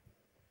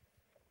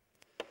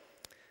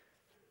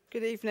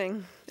Good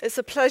evening. It's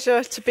a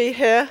pleasure to be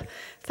here.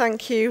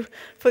 Thank you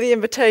for the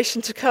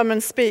invitation to come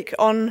and speak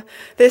on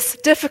this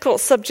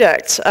difficult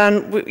subject.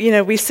 And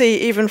we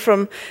see even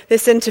from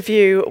this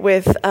interview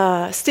with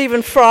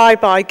Stephen Fry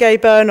by Gay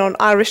Byrne on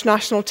Irish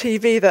National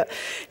TV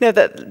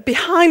that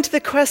behind the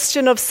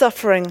question of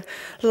suffering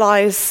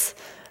lies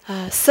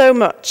so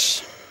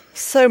much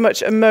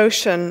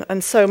emotion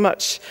and so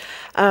much.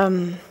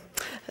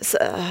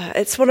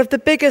 It's one of the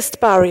biggest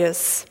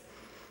barriers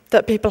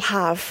that people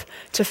have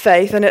to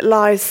faith, and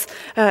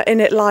in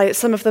it lie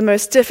some of the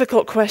most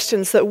difficult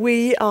questions that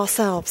we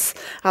ourselves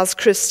as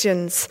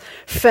Christians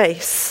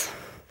face.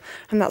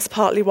 And that's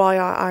partly why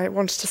I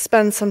wanted to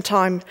spend some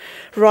time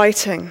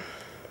writing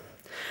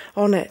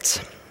on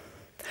it.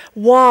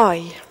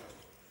 Why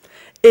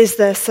is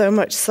there so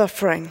much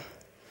suffering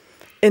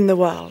in the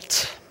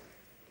world?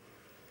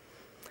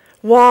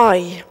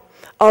 Why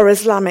are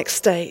Islamic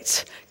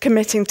State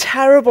committing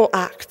terrible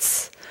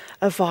acts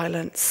of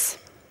violence?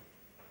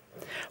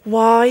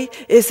 Why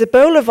is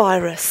Ebola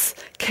virus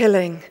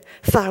killing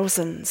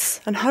thousands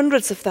and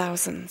hundreds of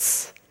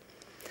thousands?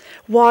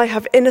 Why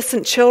have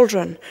innocent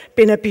children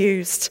been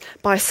abused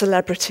by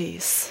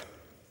celebrities?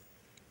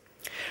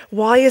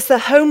 Why is there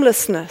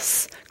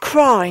homelessness,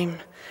 crime,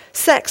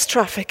 sex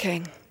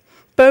trafficking,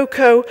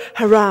 Boko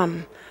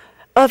Haram,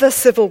 other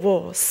civil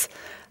wars,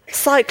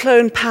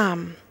 Cyclone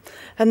Pam,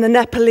 and the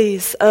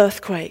Nepalese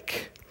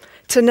earthquake,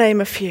 to name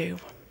a few?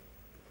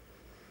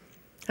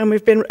 And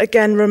we've been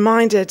again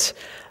reminded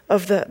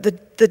of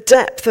the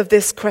depth of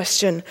this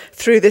question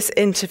through this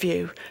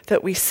interview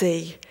that we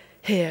see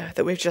here,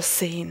 that we've just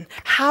seen.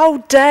 How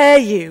dare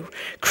you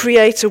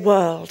create a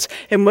world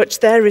in which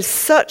there is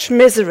such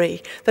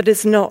misery that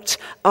is not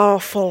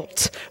our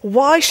fault?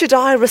 Why should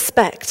I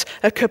respect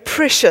a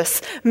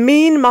capricious,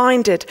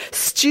 mean-minded,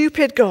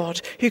 stupid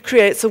God who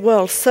creates a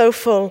world so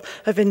full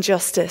of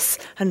injustice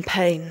and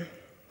pain?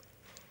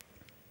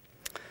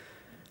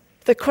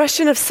 The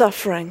question of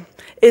suffering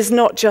is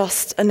not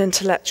just an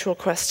intellectual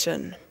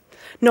question,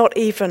 not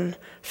even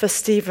for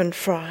Stephen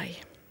Fry.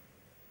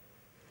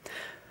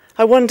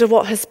 I wonder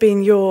what has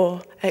been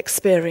your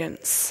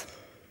experience.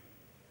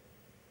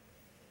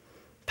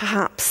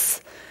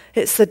 Perhaps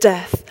it's the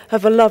death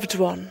of a loved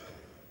one.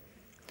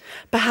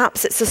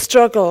 Perhaps it's a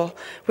struggle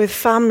with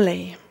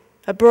family,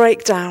 a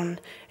breakdown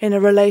in a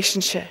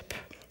relationship.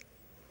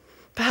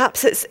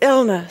 Perhaps it's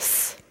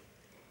illness.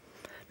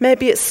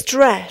 Maybe it's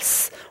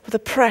stress or the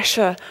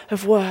pressure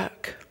of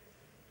work.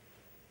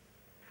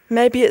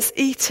 Maybe it's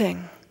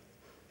eating.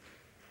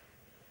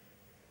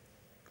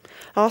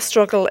 Our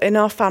struggle in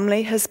our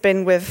family has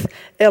been with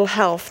ill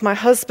health. My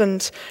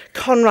husband,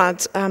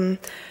 Conrad,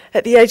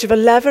 at the age of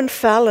 11,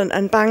 fell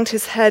and banged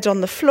his head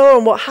on the floor,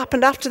 and what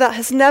happened after that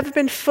has never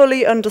been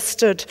fully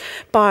understood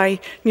by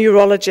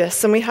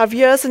neurologists. And we have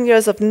years and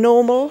years of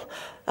normal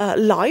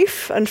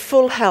life and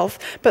full health,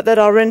 but that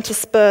are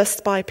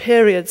interspersed by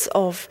periods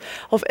of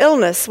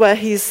illness where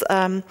he's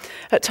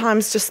at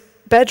times just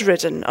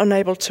bedridden,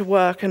 unable to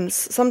work, and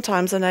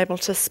sometimes unable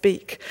to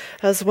speak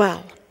as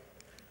well.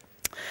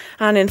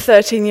 And in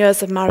 13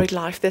 years of married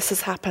life, this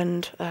has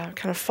happened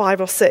kind of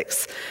 5 or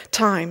 6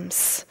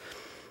 times.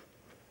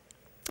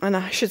 And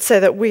I should say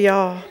that we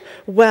are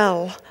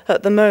well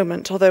at the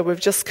moment, although we've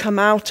just come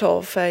out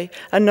of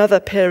another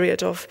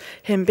period of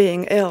him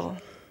being ill.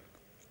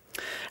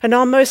 And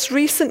our most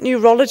recent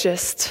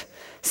neurologist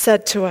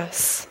said to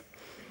us,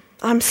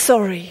 "I'm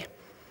sorry,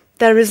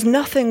 there is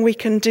nothing we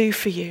can do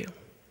for you."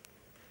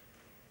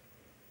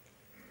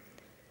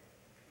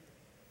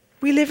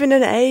 We live in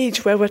an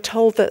age where we're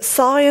told that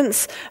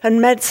science and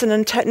medicine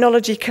and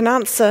technology can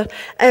answer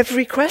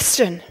every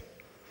question.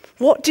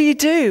 What do you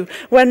do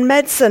when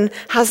medicine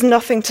has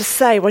nothing to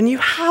say, when you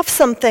have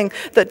something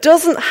that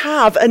doesn't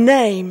have a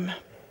name?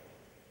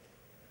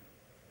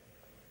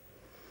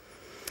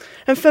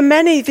 And for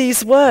many,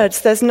 these words,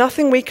 "there's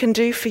nothing we can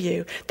do for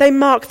you," they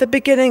mark the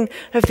beginning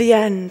of the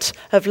end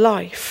of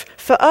life.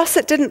 For us,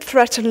 it didn't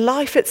threaten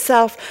life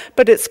itself,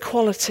 but its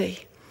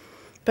quality.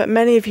 But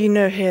many of you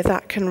know here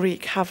that can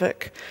wreak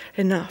havoc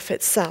enough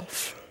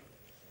itself.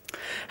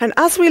 And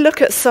as we look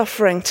at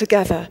suffering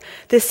together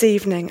this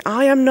evening,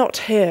 I am not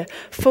here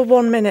for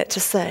 1 minute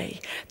to say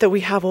that we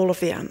have all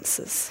of the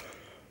answers.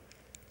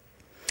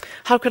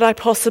 How could I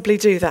possibly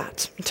do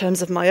that in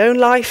terms of my own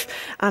life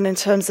and in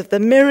terms of the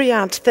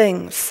myriad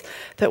things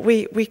that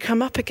we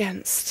come up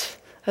against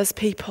as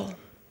people?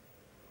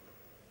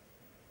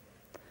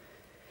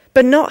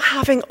 But not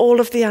having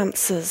all of the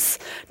answers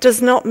does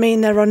not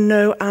mean there are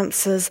no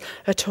answers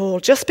at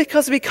all. Just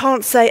because we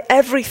can't say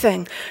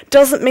everything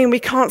doesn't mean we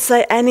can't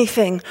say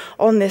anything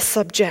on this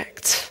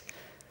subject.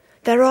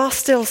 There are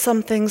still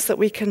some things that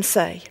we can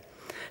say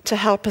to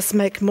help us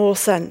make more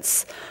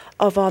sense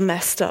of our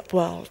messed up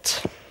world.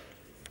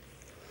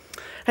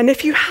 And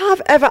if you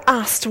have ever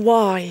asked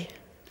why,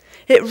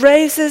 it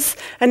raises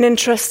an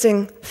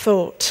interesting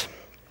thought.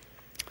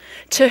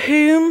 To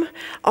whom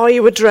are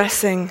you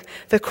addressing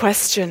the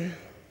question?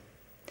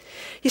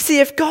 You see,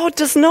 if God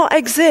does not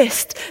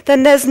exist,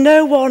 then there's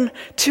no one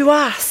to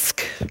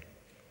ask.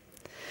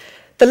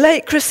 The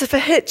late Christopher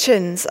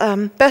Hitchens,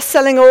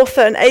 best-selling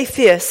author and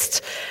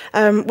atheist,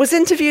 was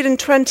interviewed in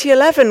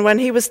 2011 when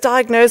he was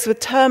diagnosed with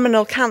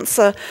terminal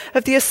cancer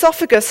of the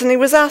esophagus, and he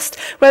was asked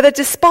whether,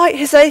 despite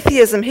his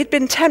atheism, he'd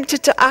been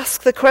tempted to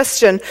ask the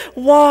question,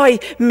 "Why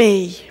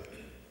me?"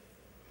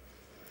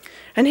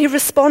 And he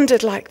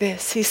responded like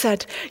this. He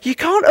said, "You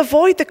can't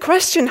avoid the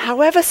question,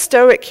 however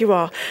stoic you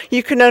are.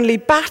 You can only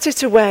bat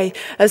it away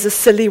as a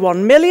silly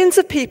one. Millions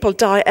of people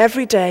die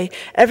every day.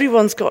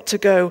 Everyone's got to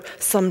go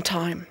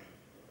sometime."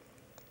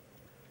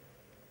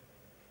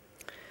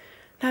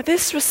 Now,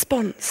 this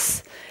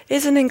response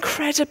is an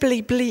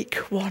incredibly bleak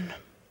one,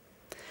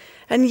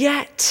 and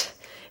yet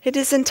it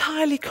is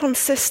entirely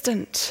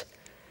consistent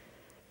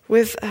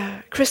with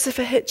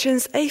Christopher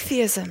Hitchens'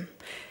 atheism.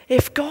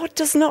 If God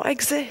does not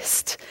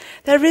exist,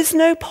 there is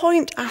no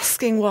point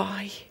asking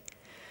why,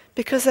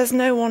 because there's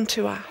no one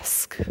to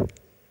ask.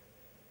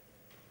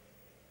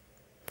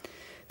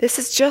 This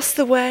is just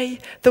the way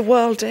the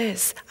world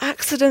is.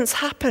 Accidents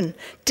happen,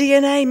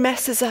 DNA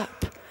messes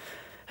up.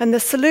 And the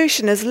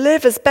solution is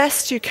live as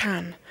best you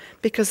can,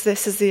 because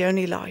this is the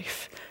only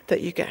life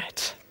that you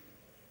get.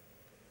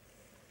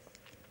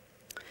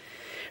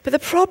 But the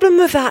problem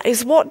with that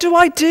is, what do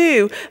I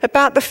do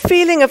about the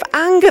feeling of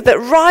anger that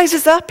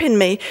rises up in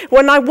me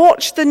when I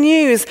watch the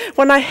news,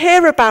 when I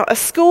hear about a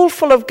school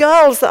full of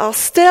girls that are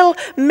still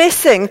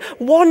missing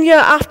 1 year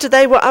after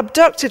they were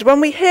abducted, when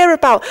we hear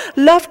about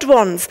loved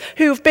ones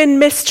who've been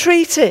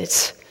mistreated?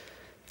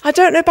 I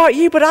don't know about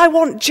you, but I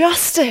want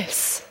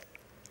justice.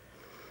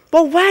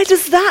 Well, where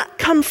does that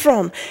come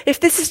from? If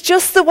this is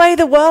just the way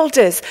the world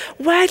is,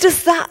 where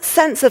does that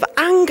sense of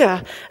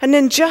anger and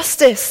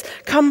injustice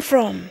come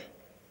from?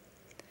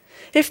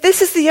 If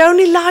this is the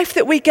only life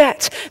that we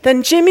get,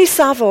 then Jimmy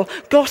Savile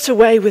got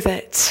away with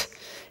it.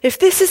 If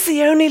this is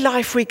the only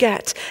life we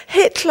get,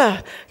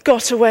 Hitler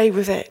got away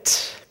with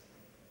it.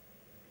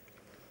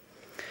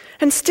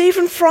 And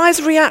Stephen Fry's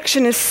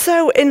reaction is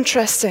so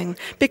interesting,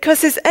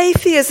 because his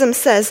atheism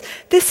says,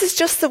 this is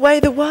just the way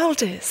the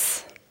world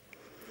is.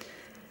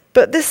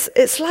 But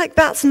it's like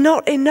that's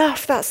not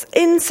enough, that's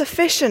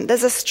insufficient.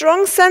 There's a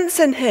strong sense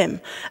in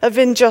him of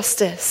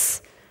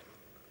injustice.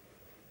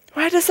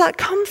 Where does that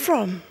come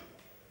from?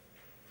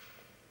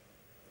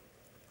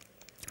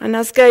 And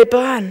as Gay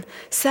Byrne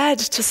said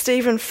to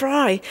Stephen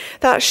Fry,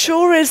 that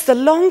sure is the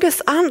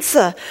longest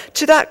answer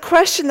to that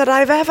question that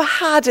I've ever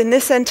had in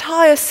this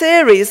entire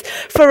series,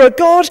 for a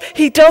God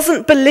he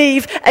doesn't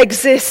believe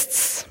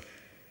exists.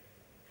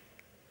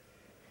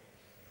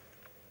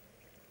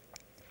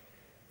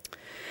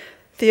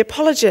 The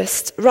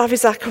apologist Ravi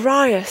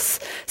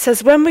Zacharias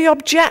says, when we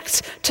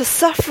object to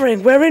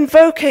suffering, we're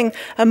invoking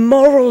a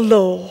moral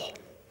law.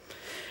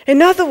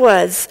 In other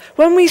words,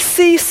 when we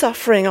see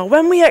suffering or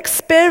when we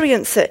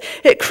experience it,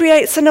 it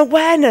creates an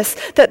awareness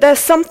that there's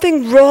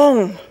something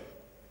wrong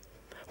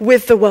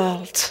with the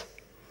world.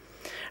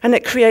 And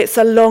it creates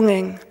a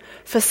longing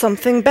for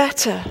something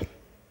better.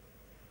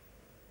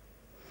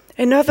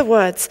 In other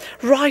words,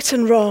 right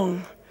and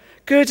wrong,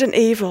 good and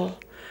evil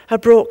are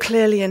brought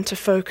clearly into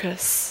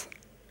focus.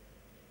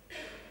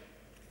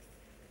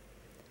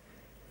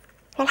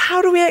 Well,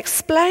 how do we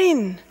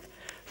explain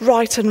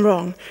right and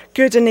wrong,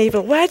 good and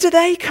evil? Where do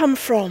they come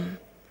from?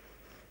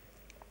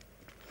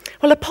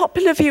 Well, a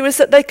popular view is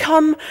that they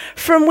come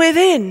from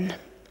within.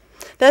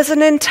 There's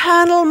an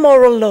internal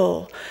moral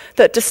law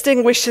that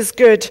distinguishes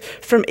good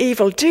from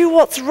evil. Do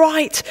what's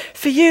right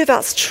for you,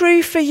 that's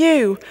true for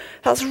you,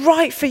 that's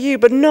right for you,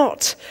 but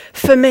not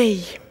for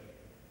me.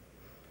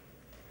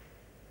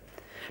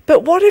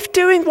 But what if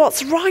doing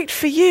what's right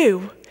for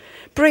you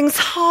brings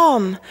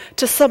harm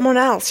to someone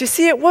else? You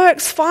see, it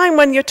works fine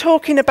when you're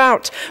talking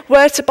about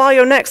where to buy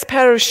your next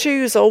pair of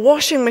shoes or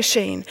washing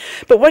machine.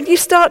 But when you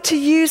start to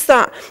use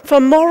that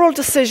for moral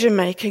decision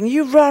making,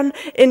 you run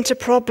into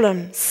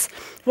problems.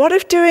 What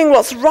if doing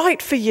what's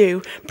right for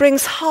you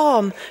brings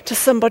harm to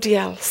somebody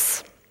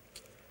else?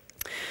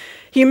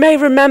 You may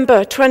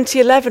remember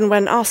 2011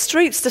 when our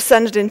streets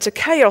descended into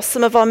chaos,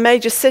 some of our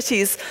major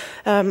cities,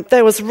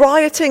 there was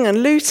rioting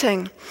and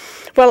looting.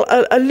 Well,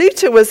 a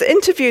looter was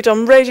interviewed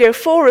on Radio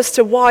 4 as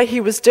to why he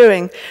was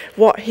doing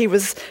what he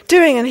was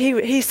doing, and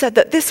he said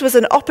that this was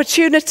an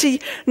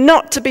opportunity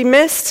not to be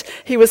missed.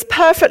 He was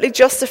perfectly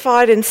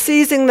justified in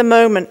seizing the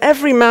moment,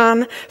 every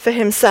man for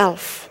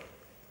himself.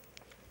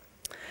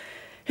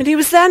 And he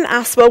was then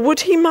asked, well,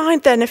 would he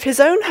mind then if his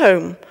own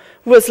home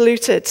was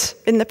looted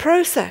in the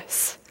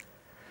process?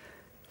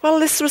 Well,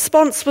 this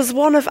response was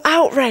one of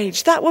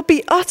outrage. That would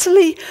be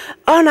utterly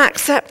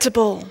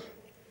unacceptable.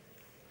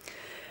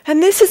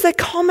 And this is a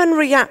common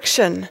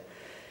reaction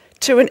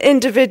to an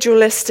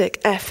individualistic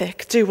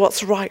ethic, do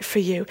what's right for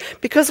you.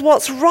 Because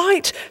what's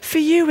right for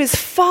you is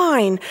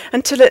fine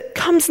until it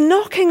comes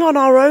knocking on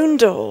our own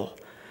door.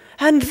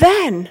 And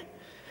then,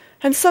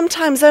 and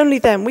sometimes only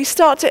then, we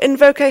start to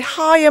invoke a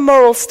higher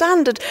moral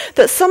standard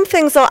that some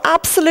things are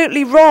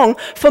absolutely wrong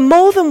for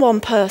more than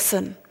one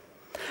person,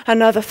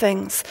 and other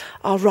things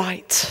are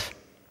right.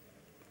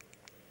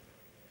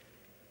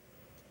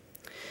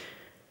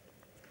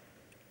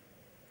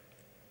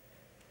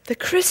 The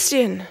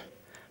Christian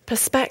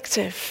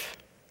perspective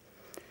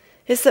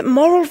is that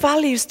moral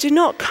values do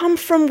not come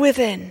from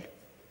within.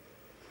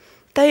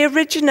 They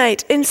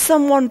originate in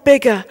someone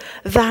bigger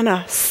than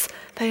us.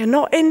 They are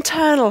not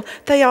internal,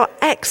 they are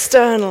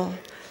external.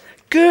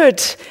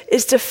 Good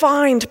is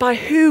defined by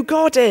who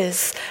God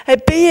is, a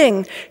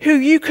being who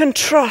you can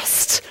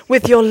trust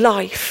with your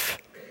life,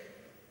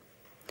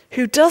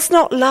 who does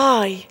not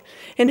lie,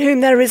 in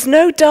whom there is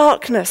no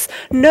darkness,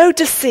 no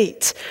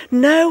deceit,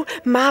 no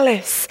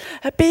malice,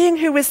 a being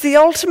who is the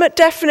ultimate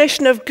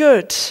definition of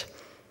good,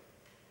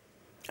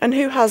 and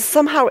who has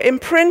somehow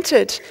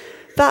imprinted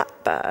that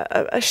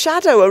a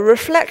shadow, a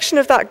reflection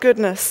of that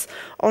goodness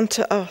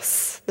onto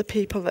us, the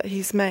people that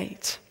he's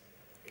made.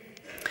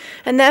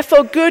 And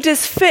therefore good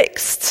is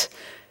fixed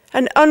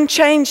and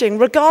unchanging,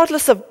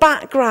 regardless of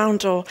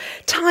background or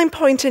time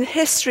point in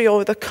history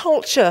or the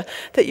culture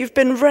that you've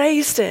been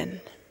raised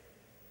in.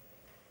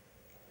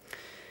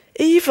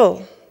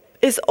 Evil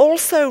is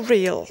also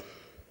real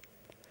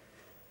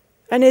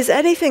and is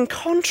anything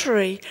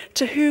contrary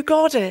to who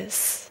God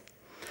is.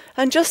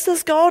 And just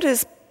as God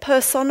is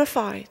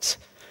personified,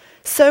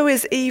 so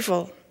is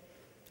evil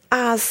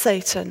as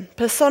Satan,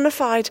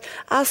 personified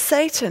as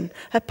Satan,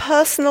 a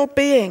personal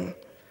being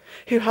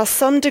who has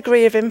some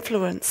degree of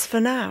influence for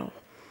now,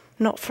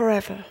 not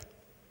forever.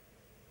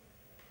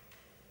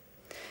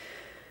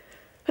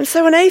 And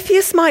so an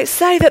atheist might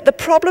say that the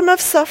problem of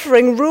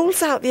suffering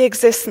rules out the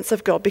existence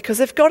of God,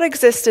 because if God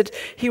existed,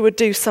 he would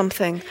do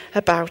something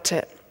about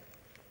it.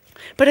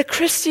 But a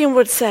Christian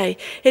would say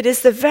it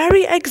is the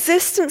very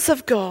existence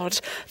of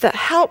God that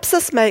helps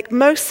us make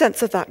most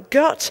sense of that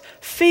gut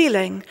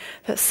feeling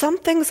that some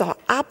things are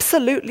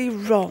absolutely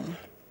wrong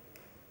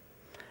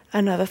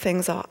and other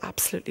things are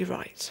absolutely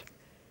right.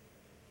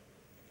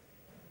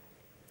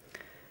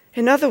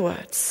 In other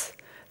words,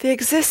 the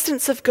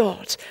existence of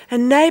God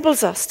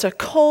enables us to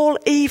call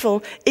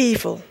evil,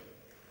 evil.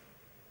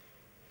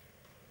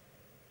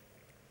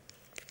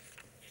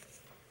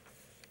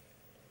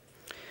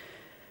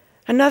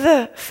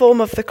 Another form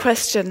of the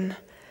question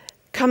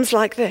comes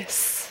like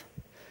this.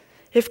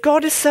 If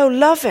God is so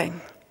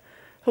loving,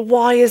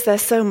 why is there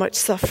so much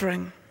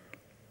suffering?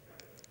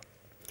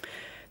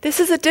 This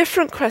is a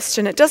different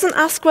question. It doesn't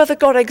ask whether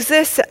God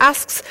exists, it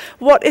asks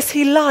what is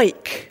he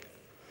like?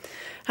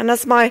 And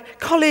as my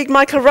colleague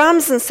Michael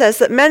Ramsden says,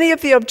 that many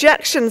of the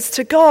objections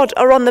to God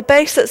are on the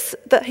basis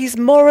that he's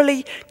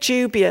morally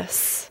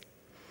dubious.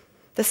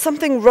 There's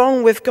something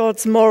wrong with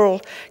God's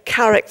moral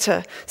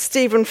character.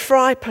 Stephen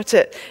Fry put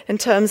it in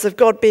terms of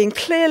God being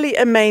clearly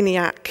a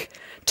maniac,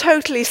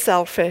 totally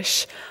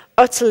selfish,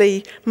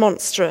 utterly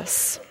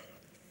monstrous.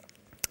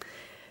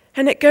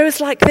 And it goes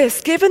like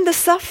this. Given the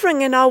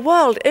suffering in our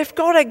world, if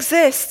God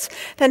exists,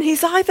 then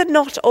he's either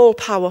not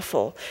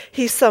all-powerful,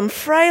 he's some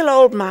frail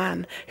old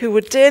man who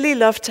would dearly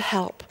love to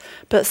help,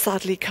 but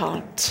sadly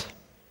can't.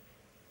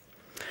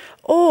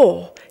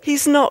 Or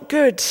he's not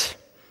good.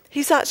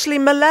 He's actually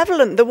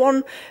malevolent, the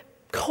one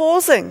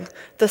causing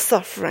the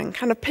suffering,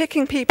 kind of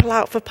picking people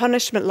out for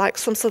punishment like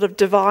some sort of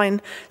divine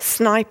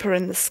sniper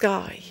in the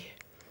sky.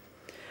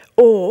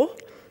 Or,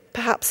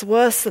 perhaps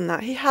worse than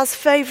that, he has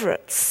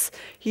favorites.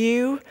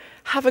 You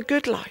have a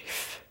good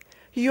life.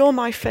 You're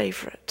my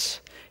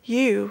favorite.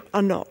 You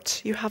are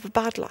not. You have a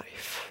bad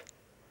life.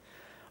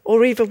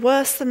 Or even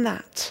worse than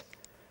that,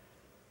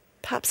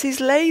 perhaps he's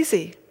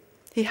lazy.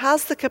 He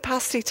has the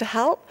capacity to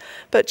help,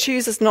 but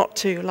chooses not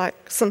to, like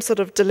some sort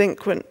of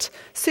delinquent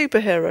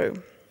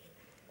superhero.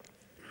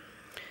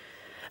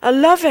 A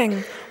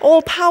loving,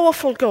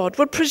 all-powerful God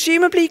would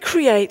presumably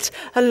create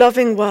a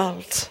loving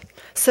world.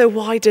 So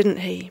why didn't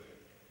he?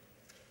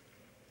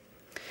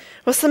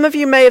 Well, some of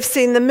you may have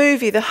seen the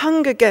movie, The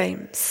Hunger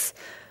Games,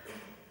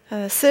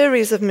 a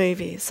series of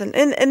movies. And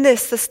in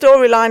this, the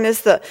storyline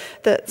is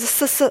that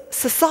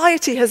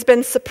society has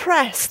been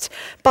suppressed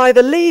by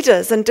the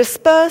leaders and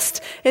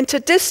dispersed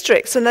into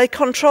districts, and they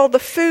control the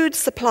food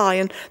supply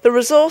and the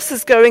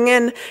resources going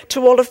in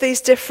to all of these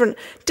different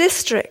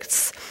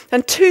districts.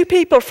 And 2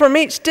 people from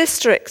each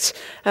district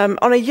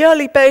on a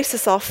yearly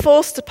basis are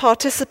forced to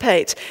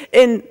participate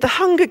in the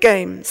Hunger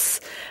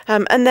Games.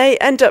 And they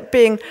end up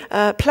being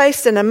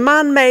placed in a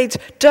man-made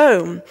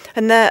dome.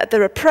 And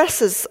their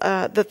oppressors,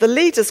 the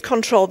leaders,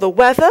 control the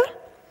weather.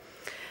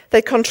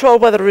 They control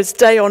whether it's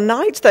day or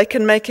night. They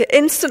can make it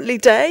instantly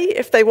day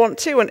if they want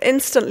to, and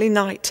instantly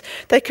night.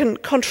 They can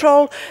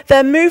control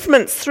their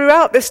movements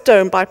throughout this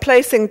dome by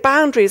placing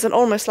boundaries and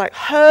almost like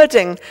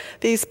herding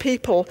these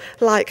people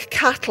like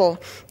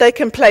cattle. They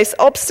can place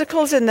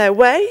obstacles in their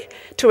way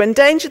to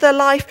endanger their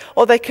life,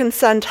 or they can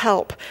send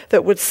help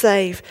that would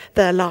save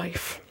their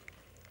life.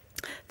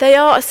 They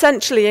are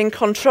essentially in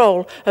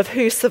control of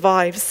who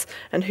survives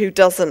and who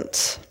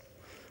doesn't.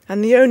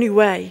 And the only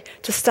way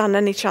to stand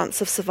any chance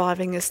of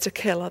surviving is to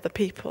kill other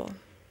people.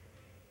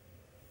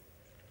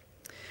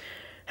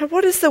 Now,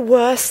 what is the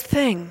worst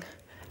thing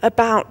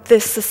about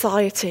this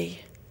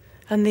society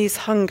and these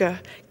Hunger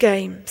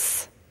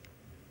Games?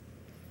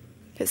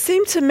 It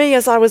seemed to me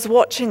as I was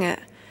watching it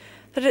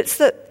that it's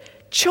that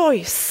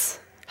choice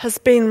has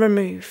been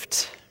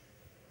removed.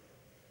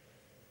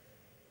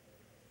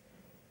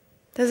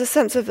 There's a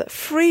sense of that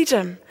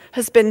freedom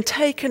has been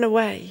taken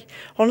away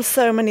on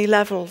so many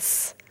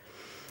levels.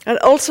 And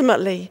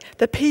ultimately,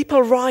 the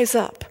people rise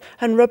up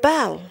and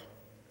rebel.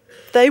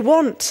 They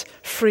want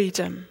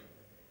freedom.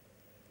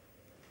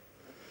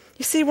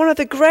 You see, one of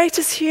the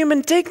greatest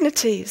human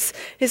dignities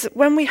is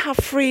when we have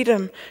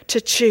freedom to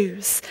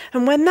choose.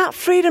 And when that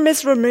freedom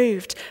is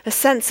removed, a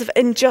sense of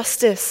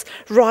injustice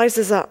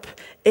rises up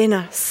in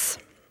us.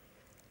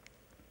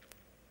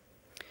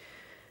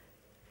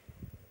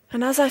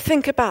 And as I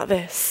think about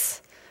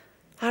this,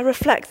 I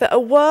reflect that a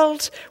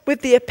world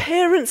with the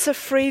appearance of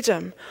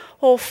freedom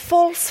or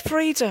false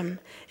freedom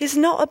is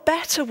not a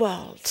better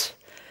world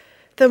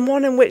than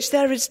one in which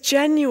there is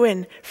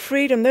genuine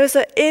freedom. Those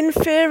are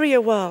inferior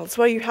worlds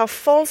where you have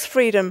false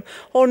freedom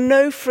or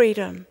no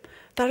freedom.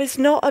 That is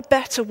not a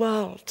better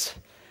world.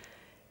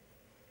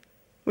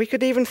 We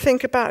could even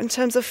think about in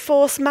terms of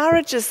forced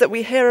marriages that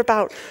we hear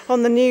about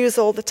on the news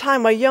all the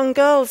time, where young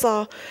girls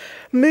are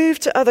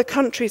moved to other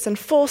countries and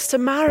forced to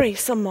marry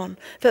someone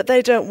that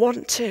they don't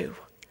want to.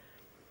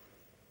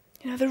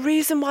 You know, the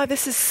reason why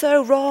this is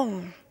so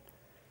wrong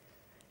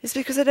is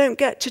because they don't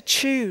get to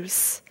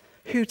choose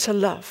who to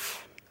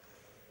love.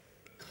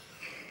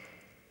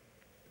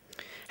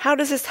 How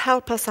does this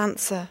help us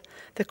answer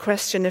the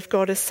question, if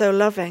God is so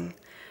loving,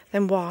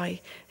 then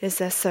why is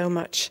there so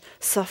much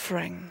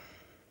suffering?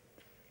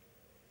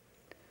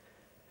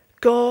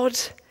 God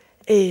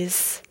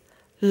is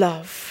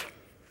love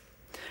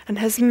and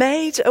has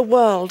made a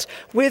world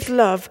with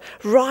love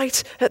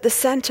right at the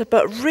center,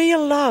 but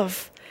real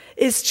love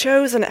is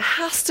chosen. It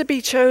has to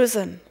be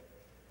chosen.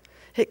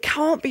 It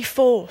can't be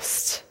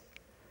forced.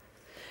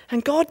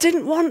 And God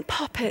didn't want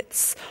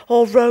puppets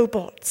or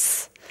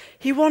robots.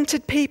 He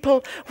wanted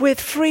people with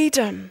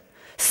freedom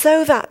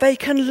so that they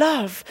can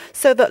love,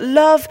 so that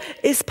love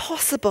is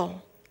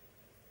possible.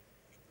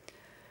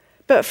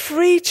 But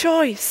free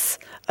choice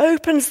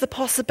opens the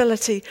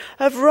possibility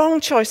of wrong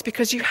choice,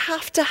 because you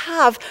have to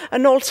have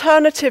an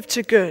alternative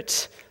to good.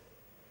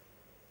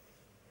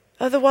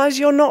 Otherwise,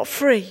 you're not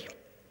free.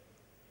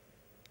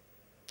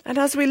 And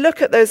as we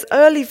look at those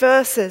early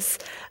verses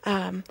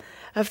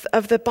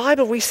of the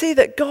Bible, we see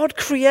that God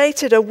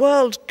created a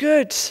world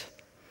good,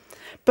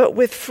 but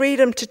with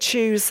freedom to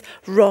choose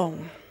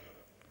wrong.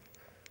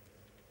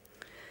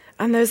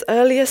 And those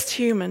earliest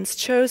humans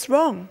chose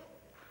wrong.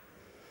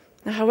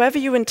 Now, however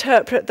you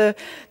interpret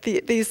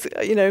these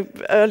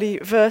early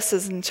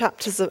verses and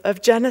chapters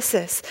of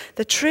Genesis,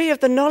 the tree of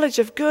the knowledge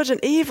of good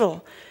and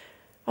evil,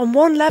 on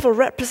one level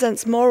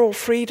represents moral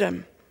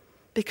freedom,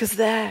 because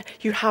there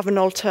you have an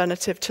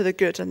alternative to the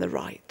good and the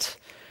right.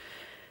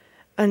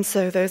 And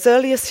so those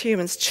earliest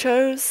humans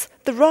chose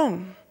the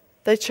wrong.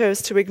 They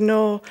chose to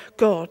ignore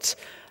God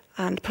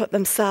and put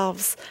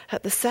themselves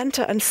at the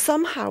center. And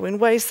somehow, in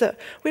ways that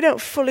we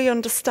don't fully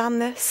understand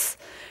this,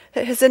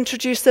 it has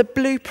introduced a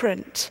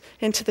blueprint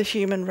into the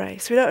human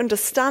race. We don't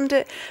understand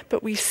it,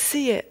 but we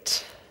see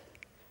it.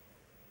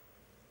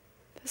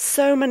 There's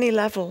so many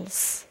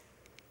levels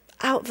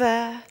out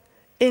there,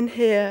 in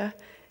here,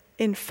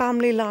 in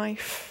family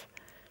life,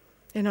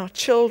 in our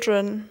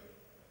children.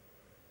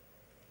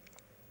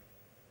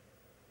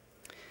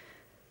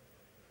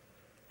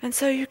 And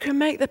so you can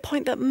make the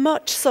point that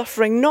much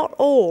suffering, not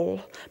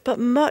all, but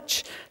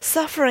much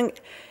suffering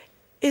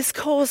is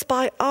caused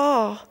by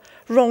our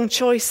wrong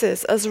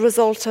choices as a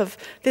result of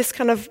this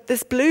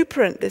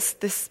blueprint,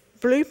 this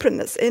blueprint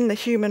that's in the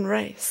human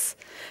race.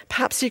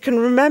 Perhaps you can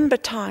remember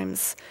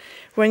times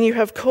when you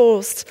have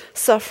caused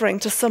suffering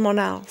to someone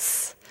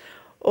else,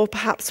 or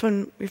perhaps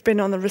when we've been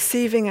on the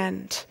receiving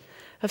end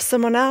of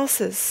someone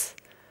else's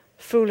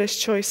foolish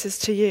choices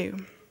to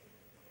you.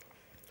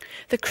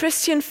 The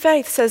Christian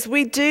faith says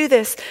we do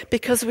this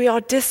because we are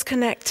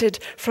disconnected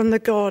from the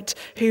God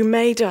who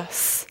made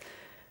us.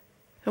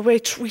 We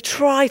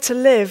try to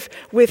live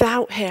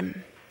without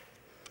him.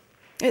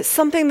 It's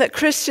something that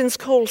Christians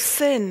call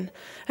sin.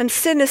 And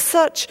sin is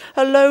such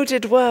a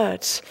loaded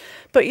word.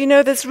 But you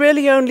know, there's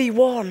really only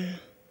one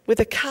with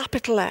a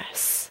capital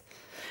S.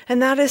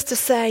 And that is to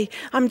say,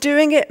 I'm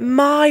doing it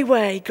my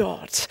way,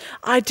 God.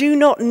 I do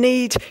not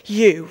need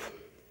you.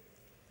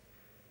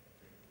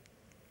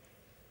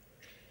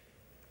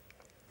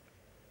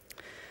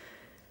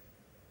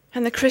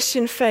 And the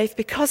Christian faith,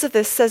 because of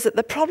this, says that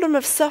the problem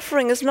of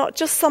suffering is not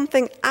just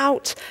something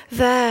out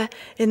there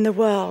in the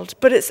world,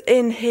 but it's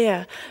in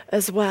here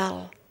as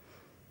well.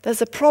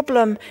 There's a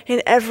problem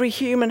in every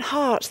human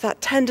heart, that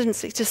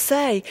tendency to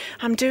say,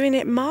 I'm doing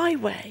it my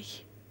way.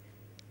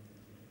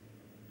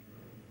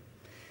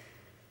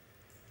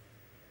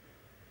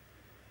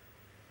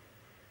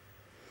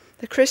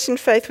 The Christian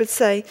faith would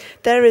say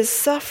there is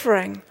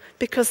suffering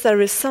because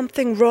there is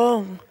something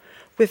wrong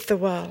with the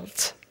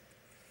world.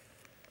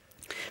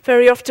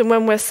 Very often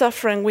when we're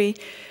suffering,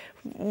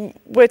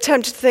 we're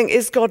tempted to think,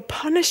 is God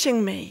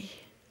punishing me?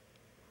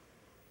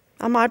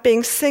 Am I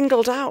being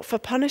singled out for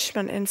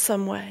punishment in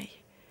some way?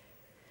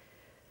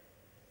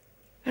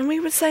 And we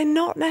would say,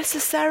 not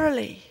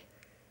necessarily.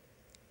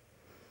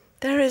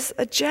 There is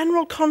a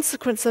general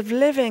consequence of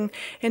living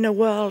in a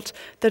world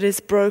that is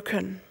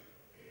broken.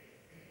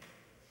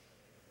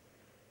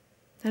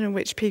 and in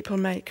which people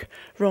make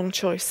wrong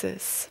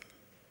choices.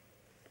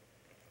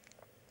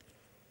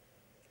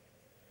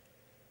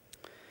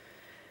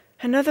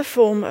 Another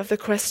form of the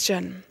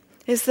question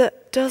is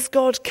that, does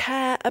God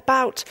care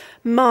about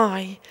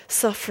my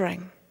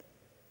suffering?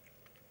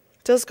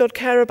 Does God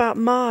care about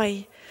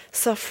my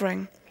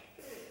suffering?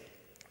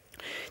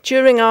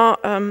 During our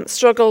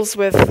struggles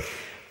with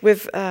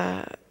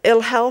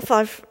ill health,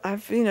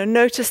 I've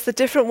noticed the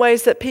different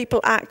ways that people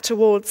act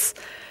towards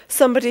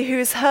somebody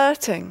who's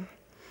hurting.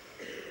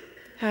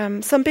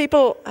 Some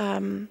people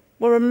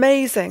were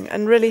amazing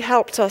and really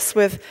helped us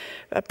with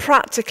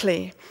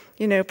practically,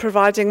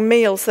 providing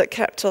meals that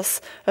kept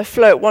us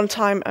afloat. One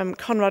time,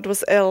 Conrad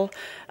was ill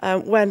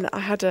when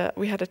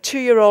we had a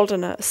 2-year-old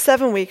and a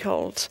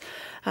 7-week-old.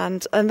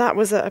 And that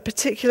was a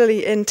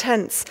particularly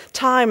intense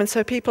time, and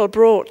so people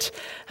brought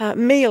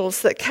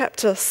meals that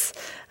kept us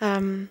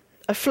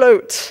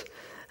afloat.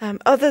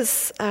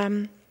 Others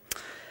kind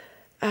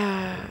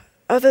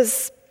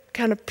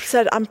of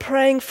said, "I'm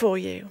praying for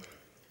you."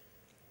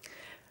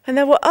 And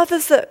there were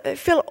others that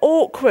feel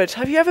awkward.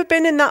 Have you ever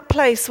been in that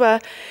place where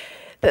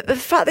the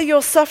fact that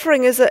you're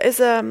suffering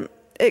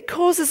it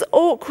causes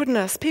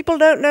awkwardness? People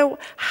don't know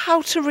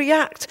how to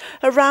react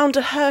around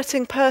a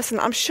hurting person.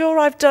 I'm sure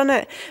I've done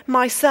it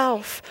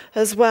myself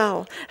as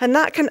well. And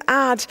that can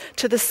add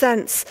to the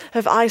sense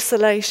of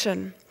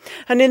isolation.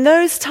 And in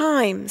those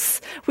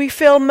times, we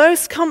feel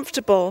most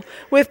comfortable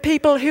with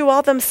people who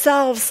are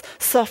themselves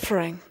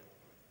suffering,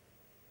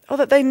 or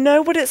that they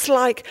know what it's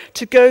like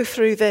to go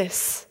through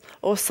this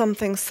or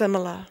something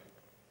similar.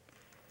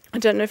 I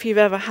don't know if you've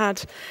ever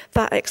had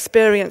that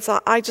experience.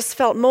 I just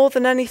felt more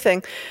than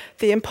anything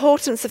the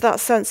importance of that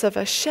sense of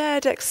a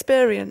shared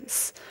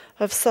experience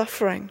of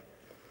suffering,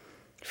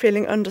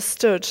 feeling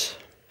understood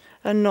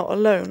and not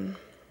alone.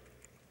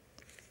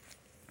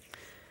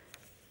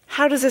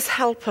 How does this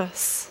help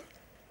us?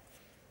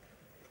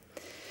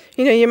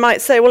 You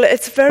might say, well,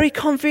 it's very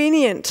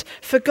convenient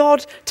for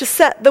God to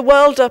set the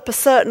world up a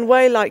certain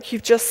way, like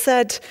you've just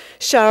said,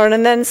 Sharon,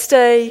 and then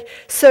stay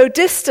so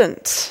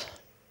distant.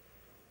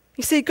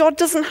 You see, God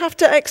doesn't have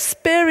to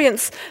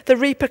experience the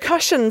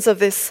repercussions of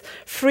this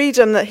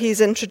freedom that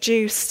he's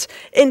introduced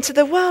into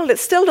the world. It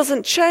still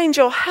doesn't change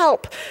or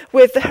help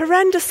with the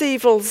horrendous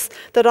evils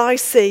that I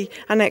see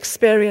and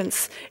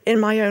experience in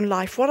my own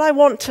life. What I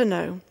want to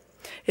know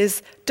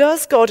is,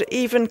 does God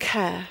even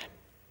care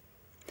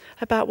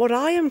about what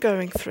I am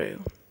going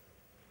through?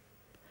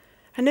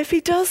 And if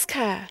he does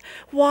care,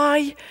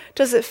 why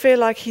does it feel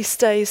like he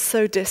stays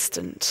so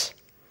distant?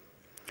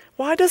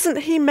 Why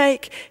doesn't he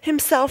make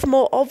himself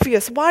more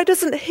obvious? Why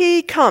doesn't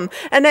he come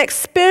and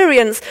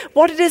experience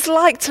what it is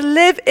like to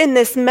live in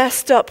this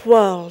messed up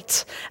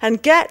world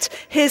and get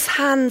his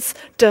hands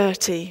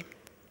dirty?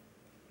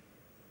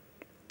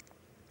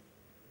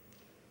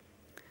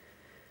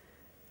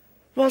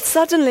 Well,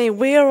 suddenly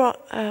we are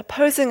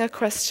posing a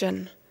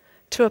question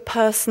to a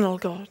personal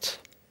God.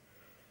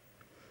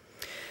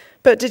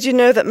 But did you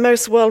know that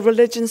most world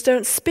religions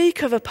don't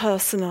speak of a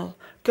personal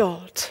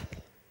God?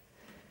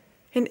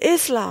 In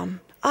Islam,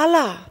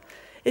 Allah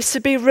is to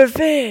be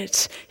revered.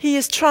 He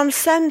is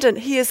transcendent.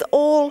 He is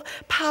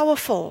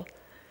all-powerful.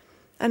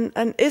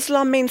 And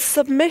Islam means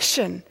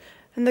submission.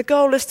 And the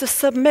goal is to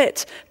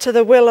submit to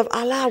the will of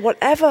Allah,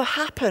 whatever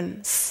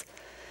happens.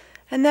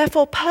 And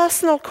therefore,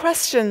 personal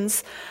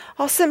questions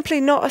are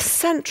simply not a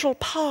central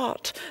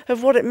part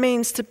of what it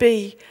means to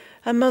be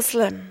a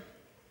Muslim.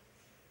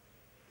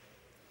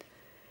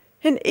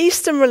 In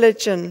Eastern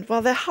religion,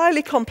 well, they're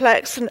highly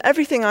complex, and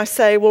everything I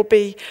say will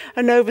be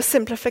an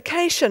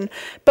oversimplification.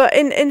 But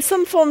in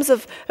some forms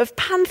of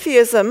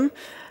pantheism,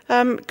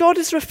 God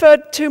is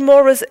referred to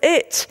more as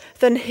it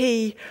than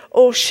he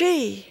or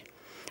she.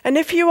 And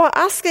if you are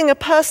asking a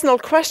personal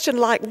question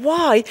like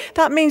why,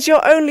 that means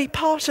you're only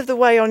part of the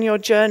way on your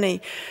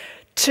journey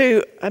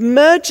to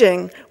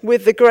merging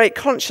with the great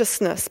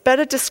consciousness,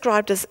 better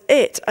described as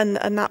it. And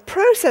that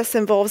process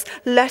involves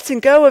letting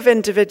go of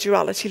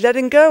individuality,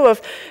 letting go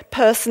of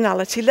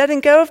personality,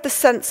 letting go of the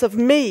sense of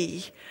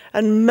me,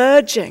 and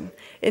merging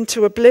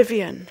into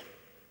oblivion.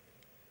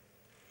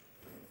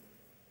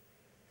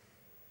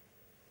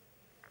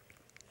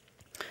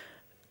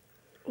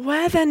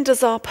 Where then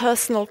does our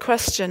personal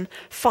question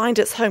find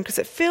its home? Because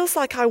it feels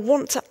like I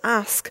want to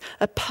ask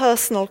a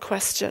personal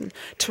question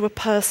to a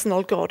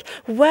personal God.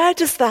 Where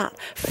does that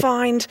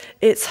find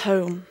its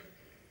home?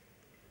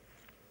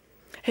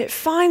 It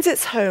finds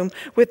its home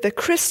with the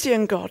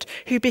Christian God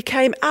who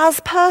became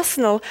as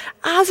personal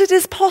as it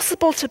is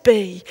possible to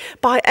be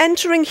by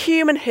entering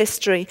human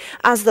history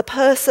as the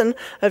person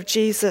of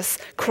Jesus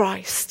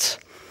Christ.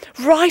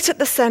 Right at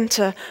the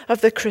center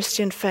of the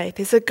Christian faith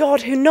is a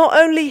God who not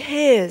only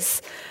hears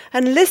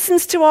and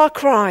listens to our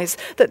cries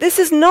that this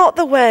is not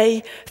the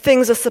way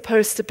things are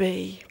supposed to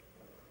be,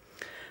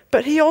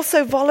 but he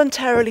also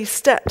voluntarily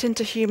stepped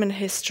into human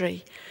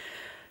history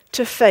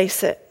to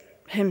face it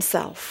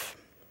himself,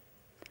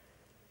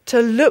 to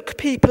look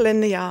people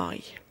in the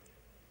eye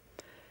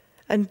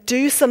and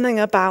do something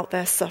about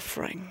their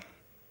suffering.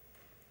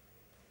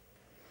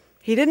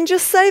 He didn't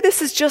just say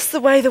this is just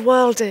the way the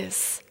world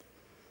is.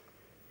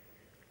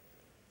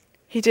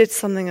 He did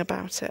something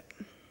about it.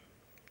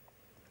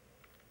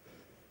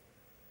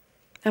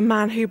 A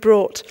man who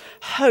brought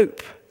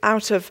hope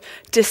out of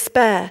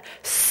despair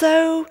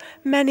so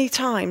many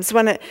times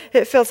when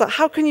it feels like,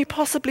 how can you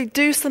possibly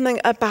do something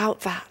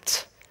about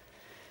that?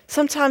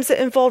 Sometimes it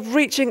involved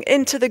reaching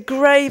into the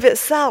grave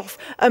itself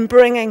and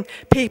bringing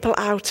people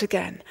out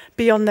again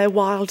beyond their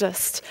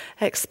wildest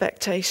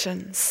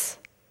expectations.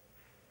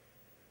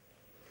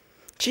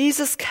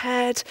 Jesus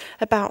cared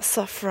about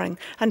suffering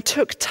and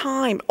took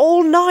time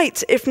all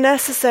night, if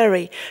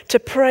necessary, to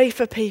pray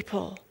for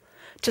people,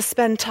 to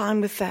spend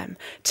time with them,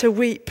 to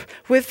weep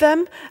with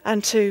them,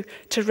 and to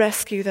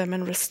rescue them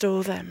and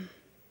restore them.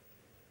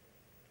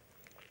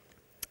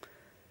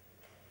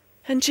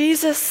 And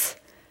Jesus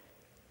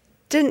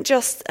didn't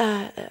just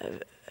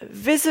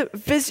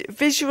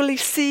visually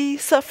see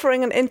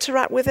suffering and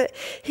interact with it.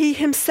 He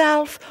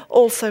himself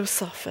also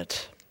suffered.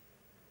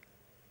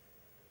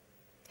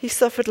 He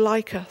suffered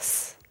like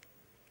us.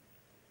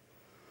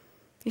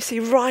 You see,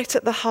 right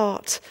at the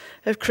heart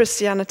of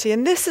Christianity,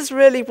 and this is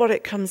really what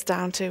it comes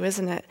down to,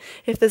 isn't it?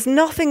 If there's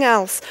nothing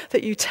else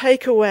that you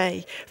take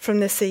away from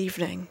this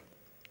evening,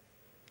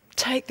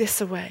 take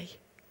this away.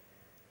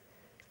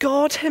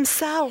 God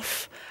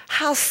himself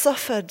has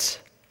suffered.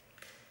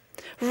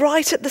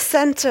 Right at the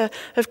center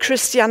of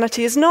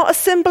Christianity is not a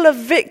symbol of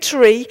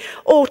victory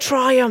or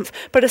triumph,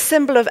 but a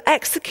symbol of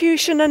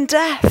execution and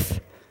death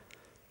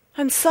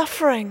and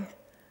suffering.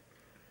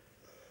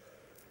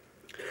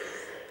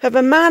 Of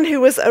a man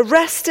who was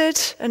arrested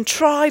and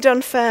tried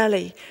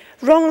unfairly,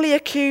 wrongly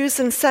accused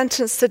and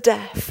sentenced to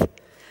death,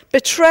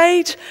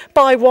 betrayed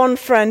by one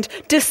friend,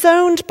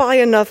 disowned by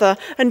another,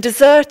 and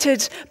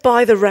deserted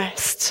by the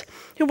rest,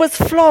 who was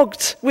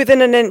flogged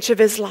within an inch of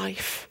his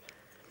life,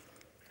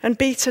 and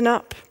beaten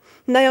up,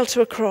 nailed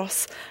to a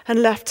cross,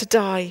 and left to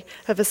die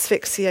of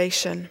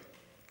asphyxiation.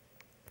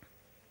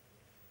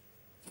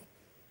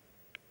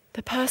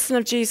 The person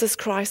of Jesus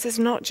Christ is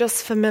not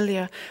just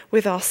familiar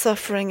with our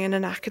suffering in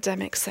an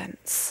academic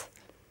sense.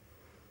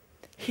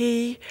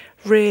 He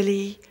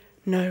really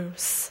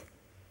knows.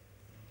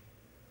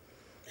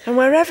 And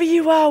wherever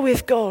you are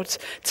with God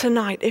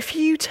tonight, if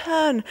you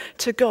turn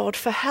to God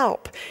for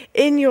help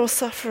in your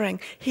suffering,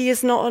 he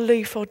is not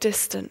aloof or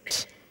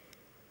distant.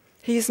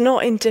 He is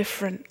not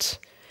indifferent.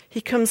 He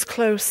comes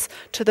close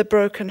to the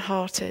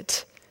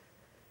brokenhearted.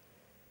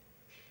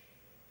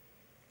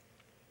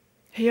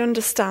 He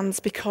understands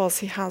because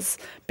he has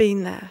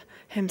been there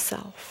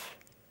himself.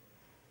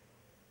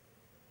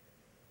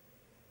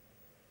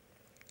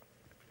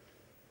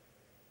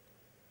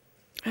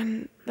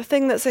 And the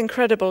thing that's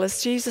incredible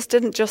is Jesus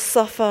didn't just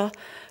suffer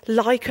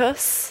like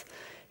us,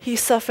 he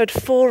suffered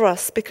for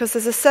us, because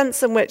there's a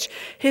sense in which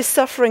his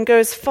suffering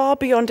goes far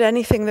beyond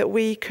anything that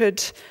we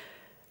could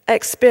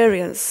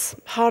experience,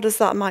 hard as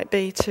that might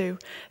be to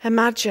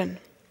imagine.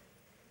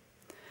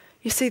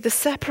 You see, the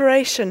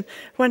separation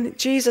when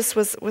Jesus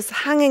was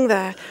hanging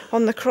there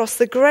on the cross,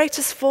 the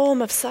greatest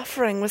form of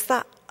suffering was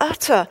that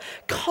utter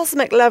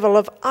cosmic level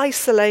of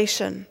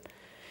isolation.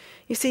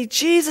 You see,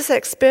 Jesus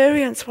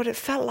experienced what it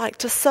felt like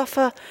to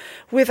suffer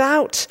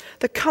without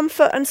the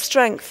comfort and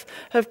strength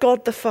of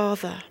God the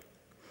Father.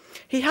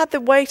 He had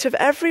the weight of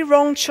every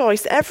wrong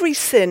choice, every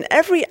sin,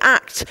 every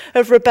act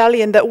of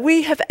rebellion that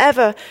we have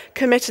ever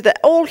committed, that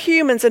all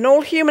humans in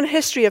all human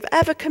history have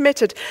ever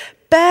committed,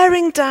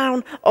 bearing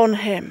down on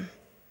him.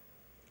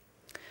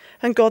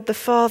 And God the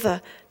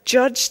Father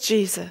judged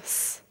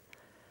Jesus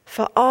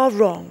for our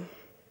wrong.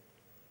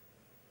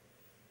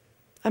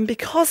 And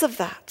because of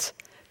that,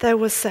 there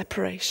was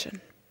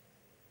separation.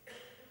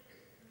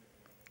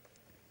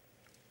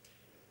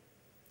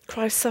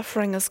 Christ's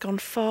suffering has gone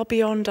far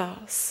beyond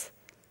ours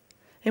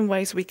in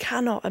ways we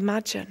cannot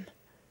imagine.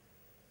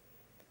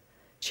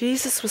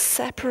 Jesus was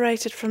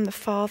separated from the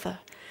Father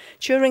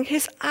during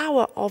his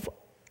hour of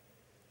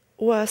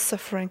worst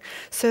suffering,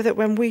 so that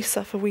when we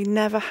suffer, we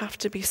never have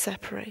to be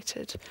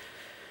separated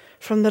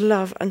from the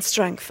love and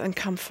strength and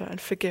comfort and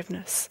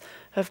forgiveness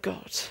of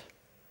God.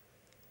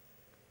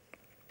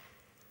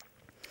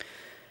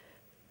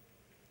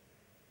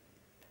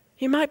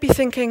 You might be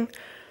thinking,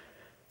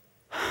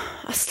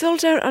 I still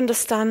don't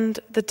understand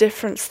the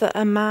difference that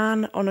a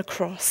man on a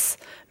cross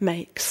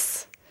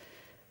makes.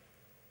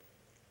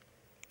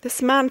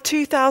 This man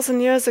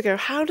 2,000 years ago,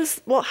 how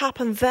does what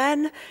happened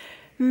then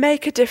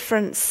make a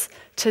difference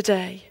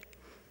today?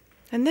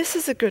 And this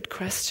is a good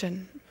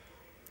question.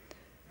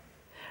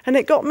 And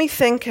it got me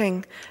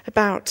thinking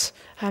about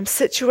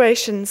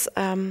situations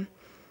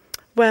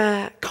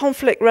where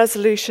conflict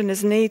resolution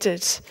is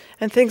needed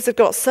and things have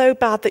got so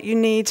bad that you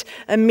need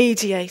a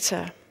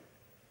mediator.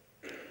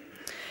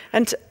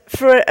 And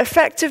for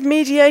effective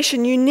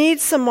mediation, you need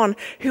someone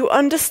who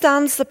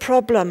understands the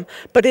problem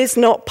but is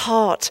not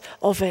part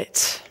of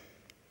it.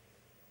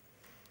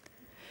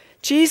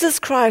 Jesus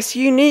Christ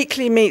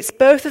uniquely meets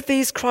both of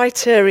these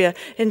criteria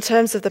in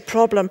terms of the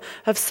problem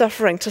of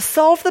suffering. To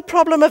solve the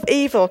problem of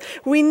evil,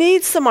 we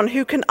need someone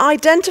who can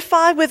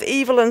identify with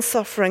evil and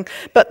suffering,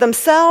 but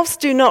themselves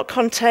do not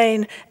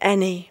contain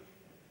any.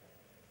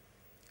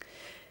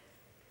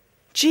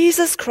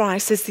 Jesus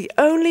Christ is the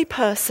only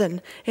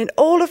person in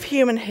all of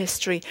human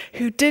history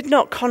who did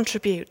not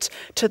contribute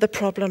to the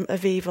problem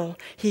of evil.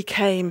 He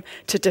came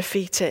to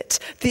defeat it.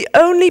 The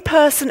only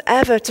person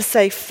ever to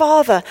say,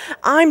 Father,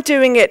 I'm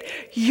doing it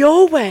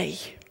your way.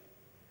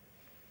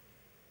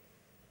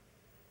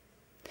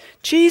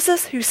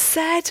 Jesus, who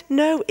said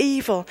no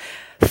evil,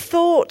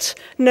 thought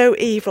no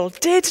evil,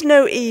 did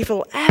no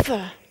evil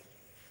ever,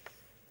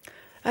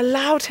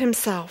 allowed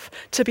himself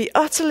to be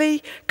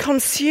utterly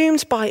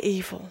consumed by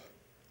evil,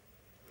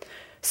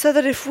 so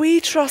that if we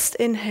trust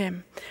in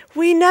him,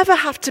 we never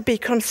have to be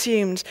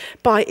consumed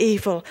by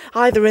evil,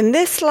 either in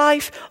this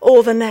life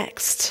or the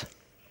next.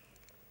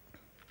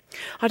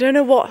 I don't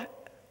know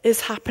what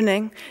is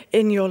happening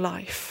in your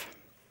life,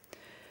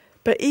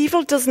 but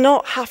evil does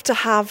not have to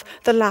have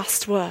the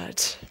last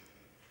word.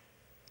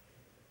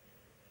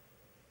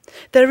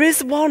 There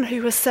is one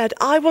who has said,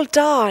 I will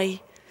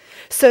die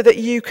so that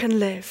you can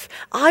live.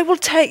 I will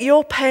take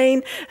your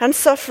pain and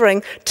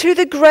suffering to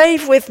the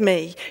grave with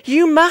me.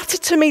 You matter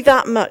to me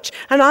that much,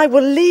 and I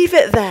will leave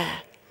it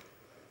there.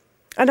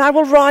 And I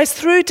will rise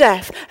through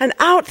death and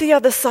out the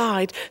other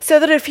side, so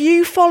that if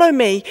you follow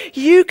me,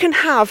 you can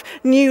have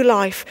new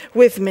life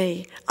with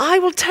me. I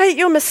will take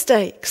your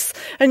mistakes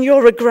and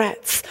your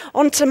regrets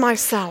onto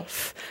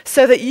myself,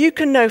 so that you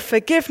can know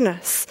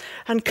forgiveness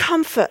and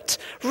comfort,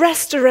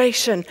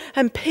 restoration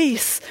and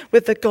peace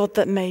with the God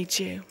that made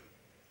you.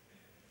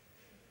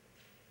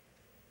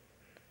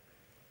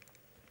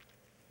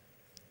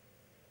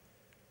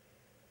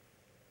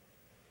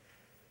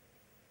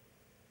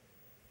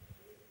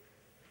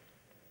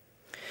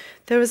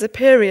 There was a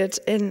period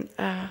in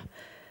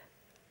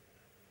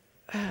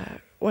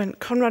when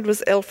Conrad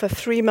was ill for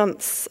 3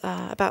 months,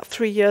 about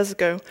 3 years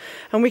ago,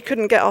 and we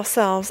couldn't get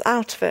ourselves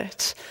out of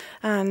it.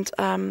 And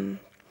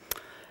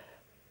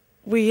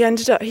he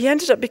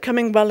ended up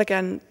becoming well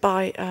again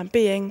by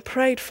being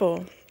prayed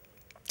for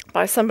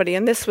by somebody,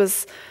 and this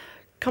was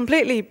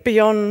completely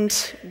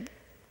beyond.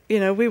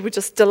 We were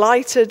just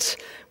delighted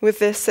with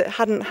this. It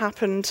hadn't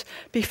happened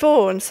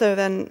before, and so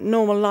then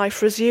normal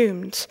life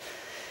resumed.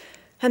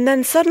 And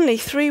then suddenly,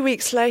 3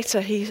 weeks later,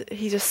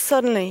 he just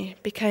suddenly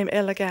became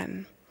ill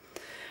again.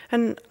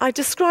 And I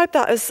describe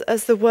that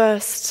as the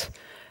worst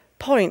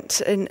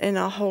point in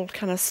our whole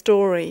kind of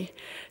story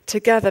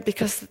together,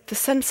 because the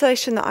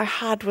sensation that I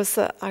had was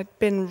that I'd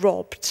been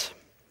robbed.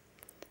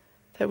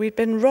 That we'd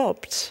been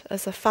robbed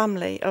as a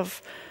family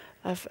of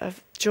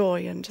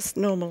joy and just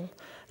normal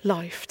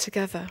life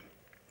together.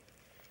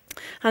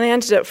 And I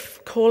ended up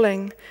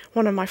calling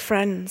one of my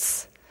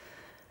friends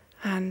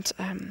and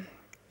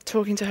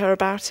talking to her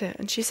about it.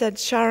 And she said,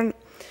 Sharon,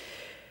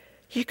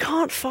 you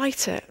can't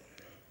fight it.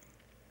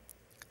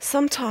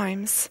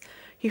 Sometimes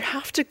you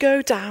have to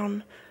go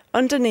down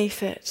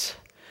underneath it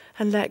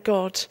and let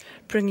God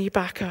bring you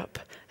back up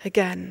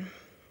again.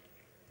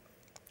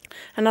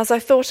 And as I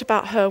thought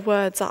about her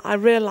words, I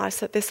realized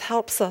that this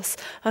helps us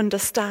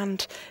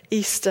understand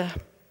Easter.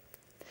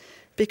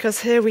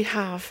 Because here we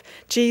have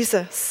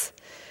Jesus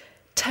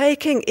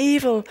taking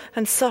evil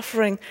and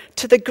suffering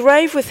to the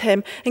grave with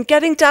him and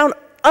getting down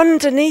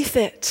underneath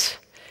it.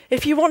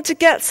 If you want to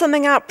get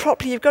something out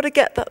properly, you've got to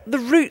get the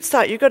roots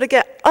out. You've got to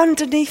get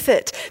underneath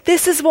it.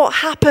 This is what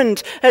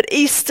happened at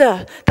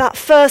Easter, that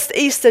first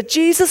Easter.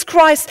 Jesus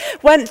Christ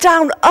went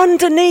down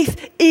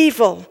underneath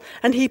evil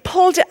and he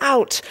pulled it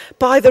out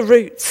by the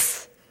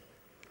roots.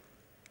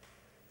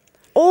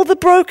 All the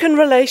broken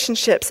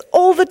relationships,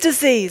 all the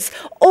disease,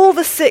 all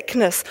the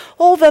sickness,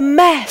 all the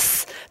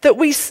mess that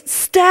we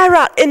stare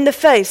at in the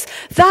face,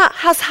 that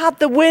has had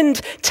the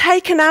wind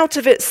taken out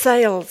of its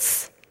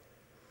sails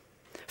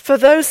for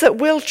those that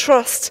will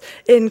trust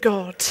in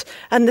God.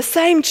 And the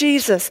same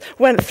Jesus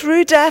went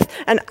through death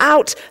and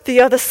out the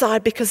other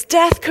side, because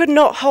death could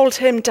not hold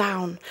him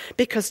down,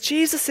 because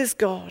Jesus is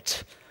God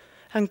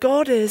and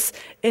God is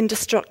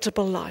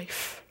indestructible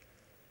life.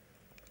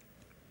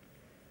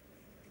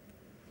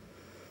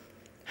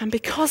 And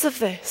because of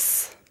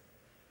this,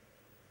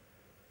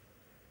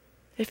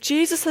 if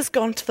Jesus has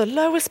gone to the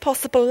lowest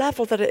possible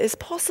level that it is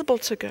possible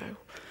to go,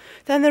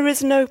 then there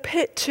is no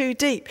pit too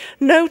deep,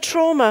 no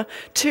trauma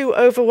too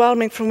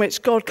overwhelming from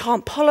which God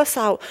can't pull us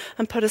out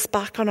and put us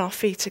back on our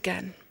feet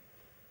again.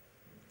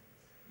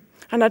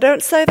 And I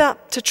don't say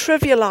that to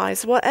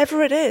trivialize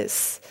whatever it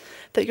is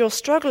that you're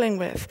struggling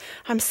with.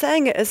 I'm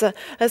saying it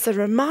as a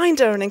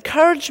reminder and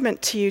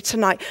encouragement to you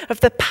tonight of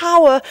the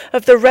power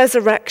of the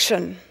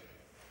resurrection.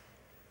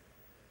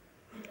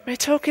 We're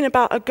talking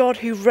about a God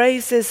who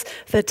raises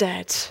the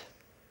dead.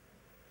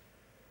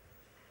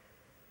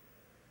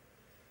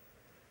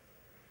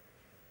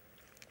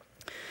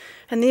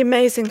 And the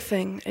amazing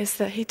thing is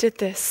that he did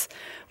this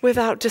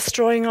without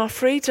destroying our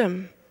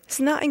freedom.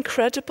 Isn't that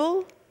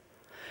incredible?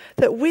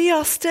 That we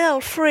are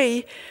still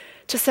free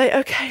to say,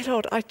 okay,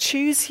 Lord, I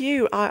choose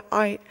you.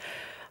 I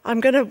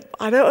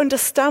don't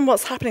understand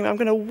what's happening. I'm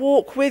going to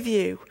walk with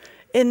you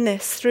in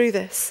this, through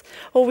this.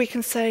 Or we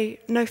can say,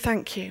 no,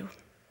 thank you.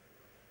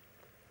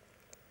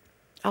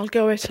 I'll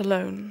go it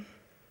alone.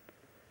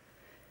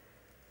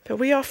 But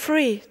we are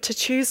free to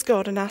choose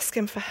God and ask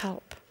him for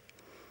help.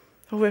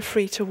 Or we're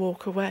free to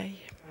walk away.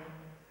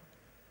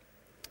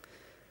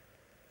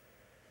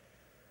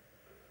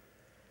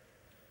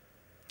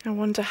 I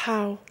wonder,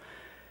 how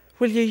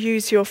will you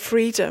use your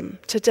freedom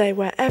today,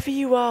 wherever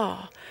you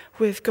are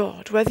with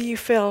God, whether you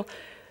feel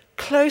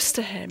close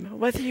to him,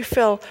 whether you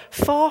feel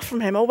far from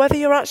him, or whether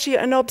you're actually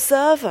an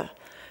observer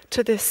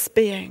to this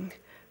being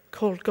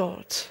called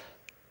God.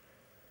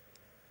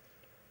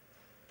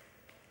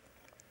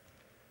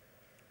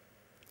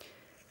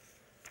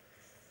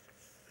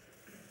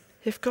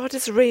 If God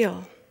is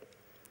real,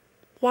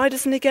 why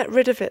doesn't he get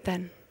rid of it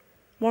then,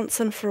 once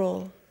and for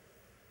all?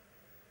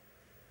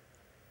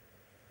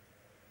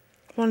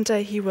 One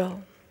day he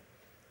will.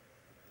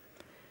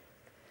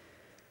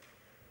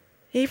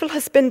 Evil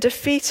has been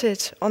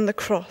defeated on the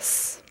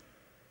cross.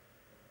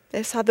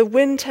 It's had the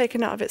wind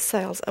taken out of its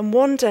sails, and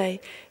one day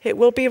it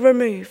will be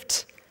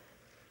removed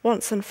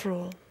once and for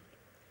all.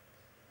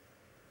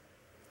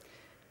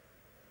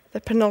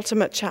 The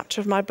penultimate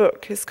chapter of my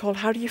book is called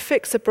How Do You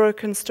Fix a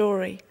Broken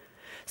Story?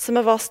 Some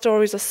of our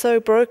stories are so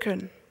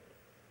broken.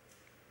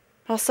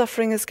 Our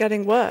suffering is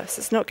getting worse.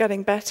 It's not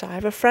getting better. I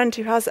have a friend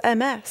who has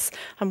MS.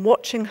 I'm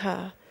watching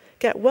her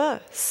get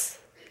worse.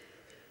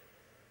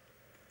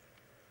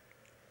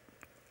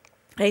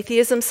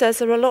 Atheism says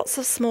there are lots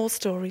of small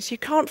stories. You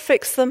can't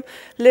fix them.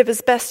 Live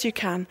as best you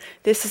can.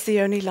 This is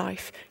the only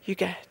life you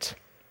get.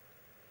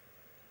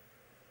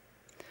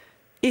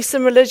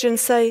 Eastern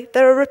religions say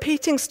there are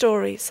repeating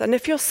stories, and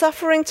if you're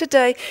suffering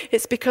today,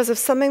 it's because of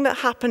something that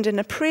happened in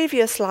a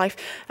previous life,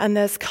 and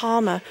there's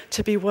karma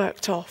to be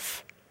worked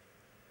off.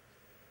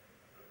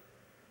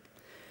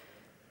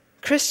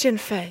 Christian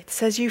faith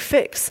says you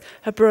fix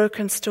a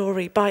broken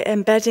story by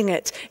embedding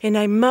it in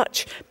a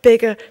much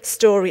bigger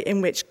story in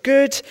which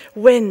good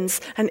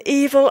wins and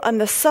evil and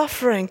the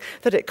suffering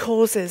that it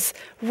causes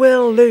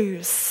will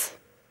lose.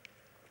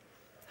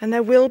 And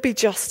there will be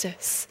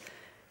justice.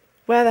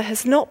 Where there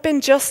has not been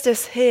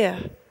justice here,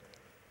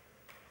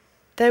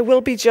 there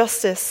will be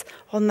justice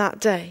on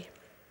that day.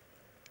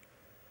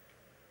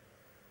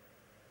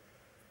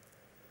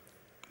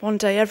 One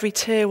day every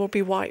tear will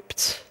be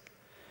wiped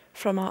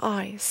from our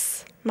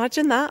eyes.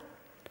 Imagine that.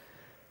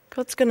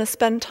 God's going to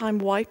spend time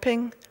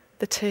wiping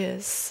the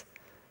tears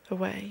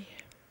away.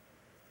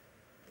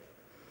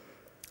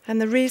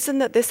 And the reason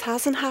that this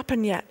hasn't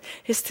happened yet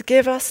is to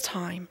give us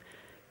time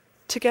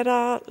to get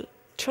our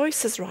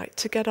choices right,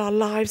 to get our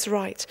lives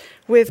right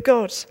with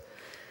God.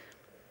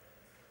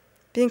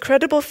 The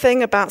incredible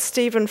thing about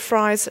Stephen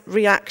Fry's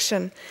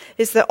reaction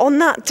is that on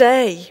that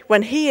day,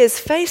 when he is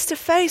face to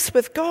face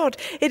with God,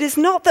 it is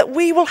not that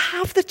we will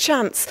have the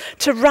chance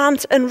to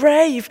rant and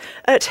rave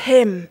at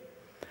him.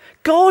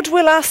 God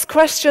will ask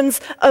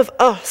questions of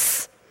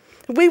us.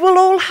 We will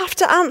all have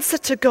to answer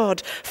to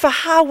God for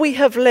how we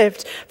have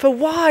lived, for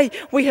why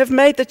we have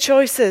made the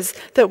choices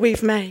that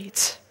we've made.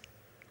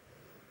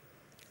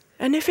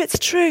 And if it's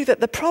true that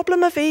the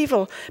problem of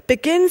evil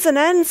begins and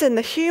ends in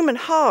the human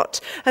heart,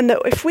 and that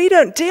if we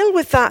don't deal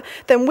with that,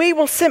 then we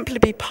will simply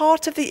be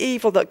part of the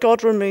evil that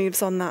God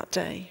removes on that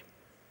day.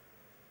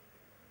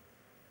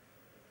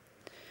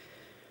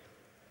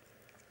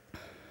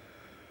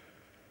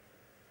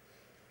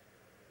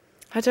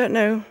 I don't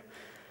know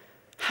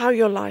how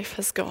your life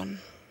has gone,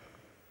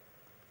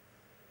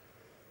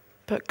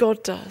 but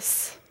God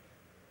does.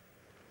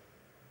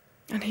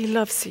 And he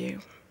loves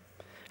you.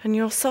 And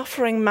your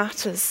suffering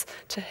matters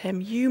to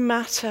him. You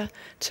matter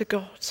to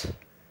God.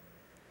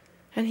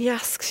 And he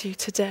asks you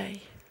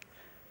today,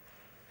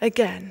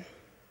 again,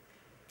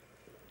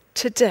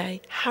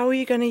 today, how are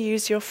you going to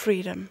use your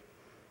freedom?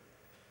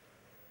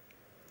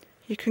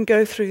 You can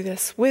go through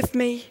this with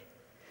me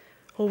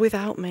or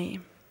without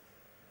me.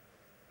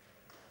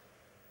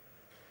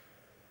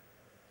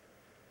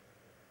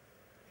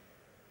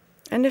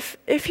 And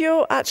if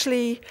you're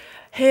actually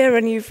here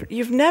and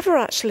you've never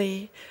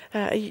actually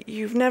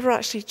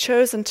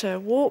chosen to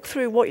walk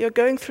through what you're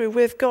going through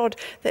with God,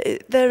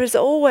 there is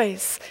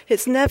always,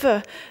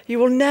 you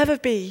will never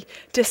be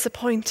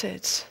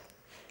disappointed.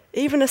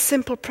 Even a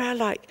simple prayer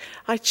like,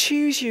 I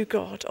choose you,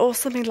 God, or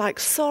something like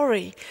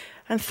sorry,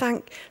 and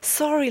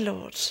sorry,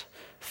 Lord,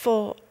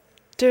 for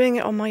doing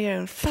it on my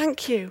own.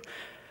 Thank you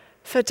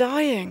for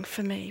dying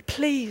for me.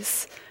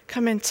 Please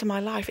come into my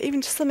life.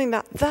 Even just something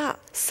that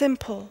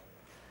simple.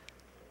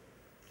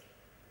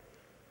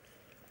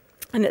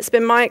 And it's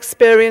been my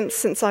experience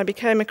since I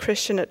became a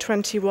Christian at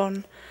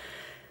 21.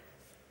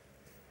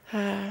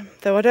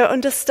 Though I don't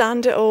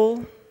understand it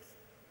all,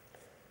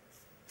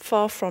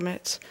 far from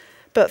it,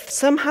 but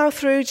somehow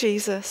through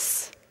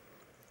Jesus,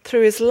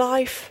 through his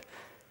life,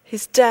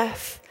 his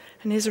death,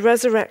 and his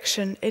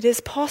resurrection, it is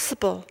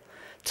possible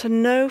to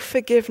know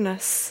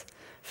forgiveness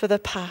for the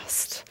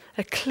past,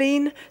 a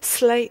clean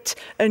slate,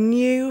 a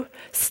new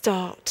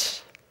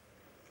start.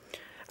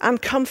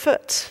 and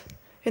comfort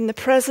in the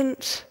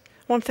present.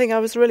 One thing I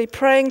was really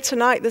praying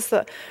tonight is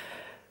that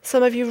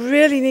some of you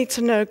really need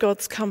to know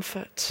God's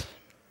comfort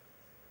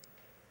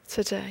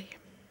today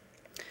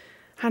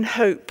and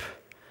hope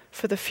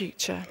for the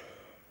future.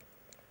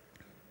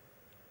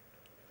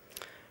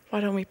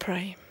 Why don't we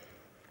pray?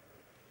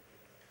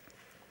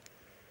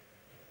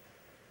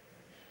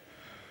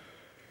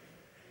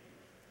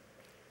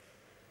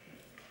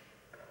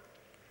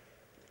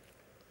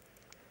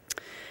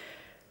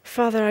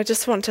 Father, I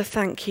just want to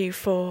thank you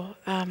for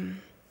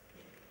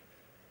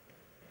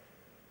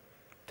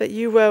that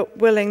you were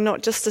willing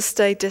not just to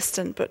stay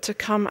distant, but to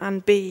come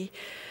and be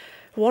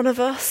one of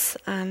us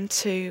and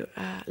to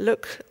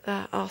look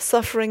our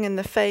suffering in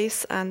the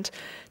face and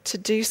to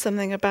do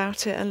something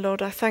about it. And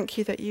Lord, I thank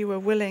you that you were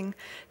willing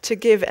to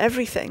give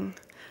everything,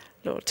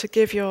 Lord, to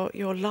give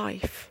your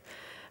life,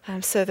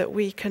 so that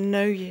we can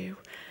know you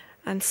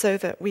and so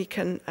that we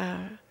can...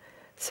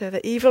 so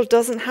that evil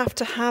doesn't have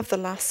to have the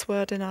last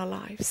word in our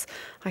lives.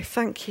 I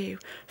thank you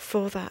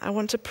for that. I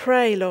want to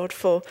pray, Lord,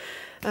 for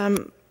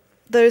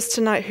those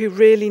tonight who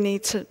really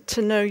need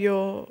to know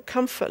your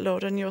comfort,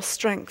 Lord, and your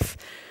strength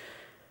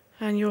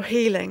and your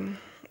healing.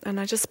 And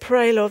I just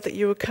pray, Lord, that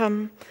you would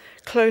come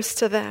close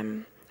to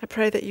them. I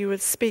pray that you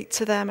would speak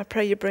to them. I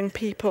pray you bring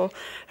people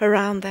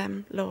around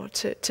them, Lord,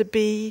 to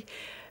be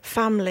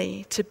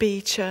family, to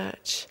be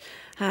church.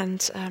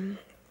 And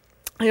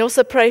I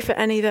also pray for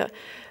any that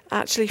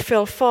actually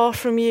feel far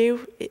from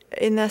you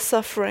in their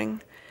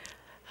suffering,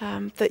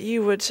 that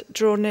you would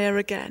draw near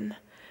again.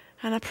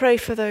 And I pray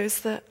for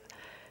those that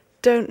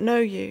don't know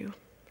you,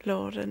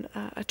 Lord, and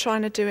are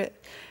trying to do it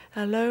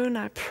alone.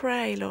 I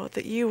pray, Lord,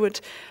 that you would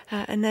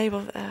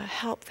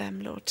help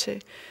them, Lord, to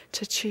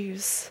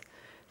choose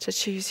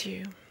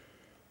you.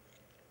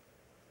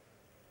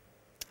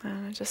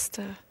 And I just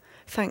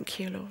thank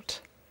you, Lord,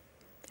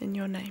 in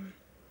your name.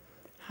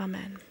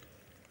 Amen.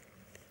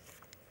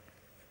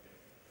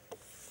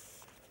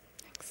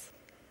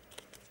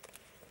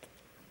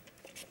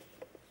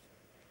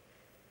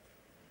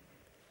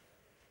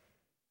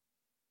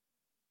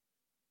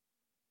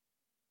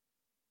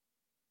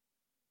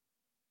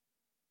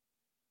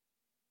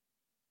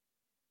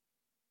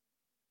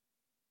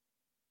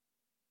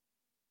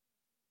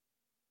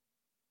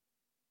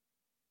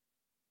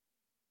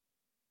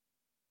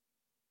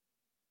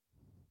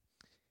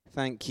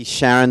 Thank you,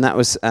 Sharon. That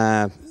was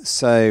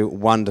so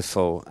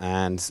wonderful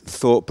and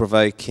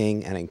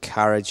thought-provoking and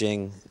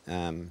encouraging.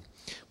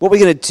 What we're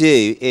going to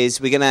do is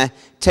we're going to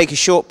take a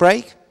short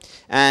break,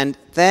 and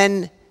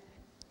then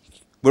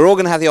we're all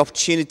going to have the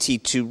opportunity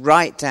to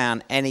write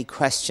down any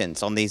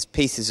questions on these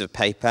pieces of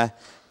paper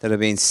that are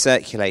being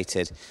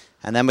circulated.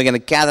 And then we're going to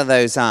gather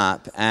those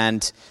up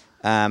and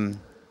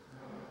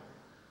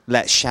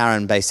let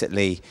Sharon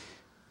basically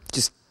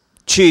just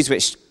choose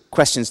which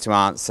questions to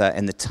answer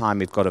in the time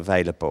we've got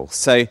available.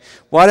 So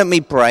why don't we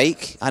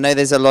break? I know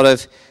there's a lot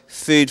of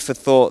food for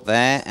thought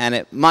there, and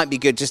it might be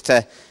good just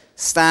to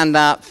stand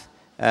up,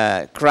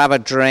 grab a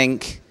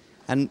drink,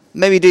 and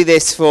maybe do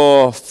this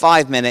for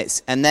 5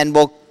 minutes, and then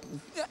we'll,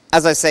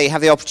 as I say, have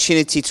the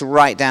opportunity to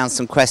write down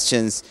some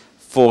questions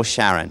for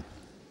Sharon.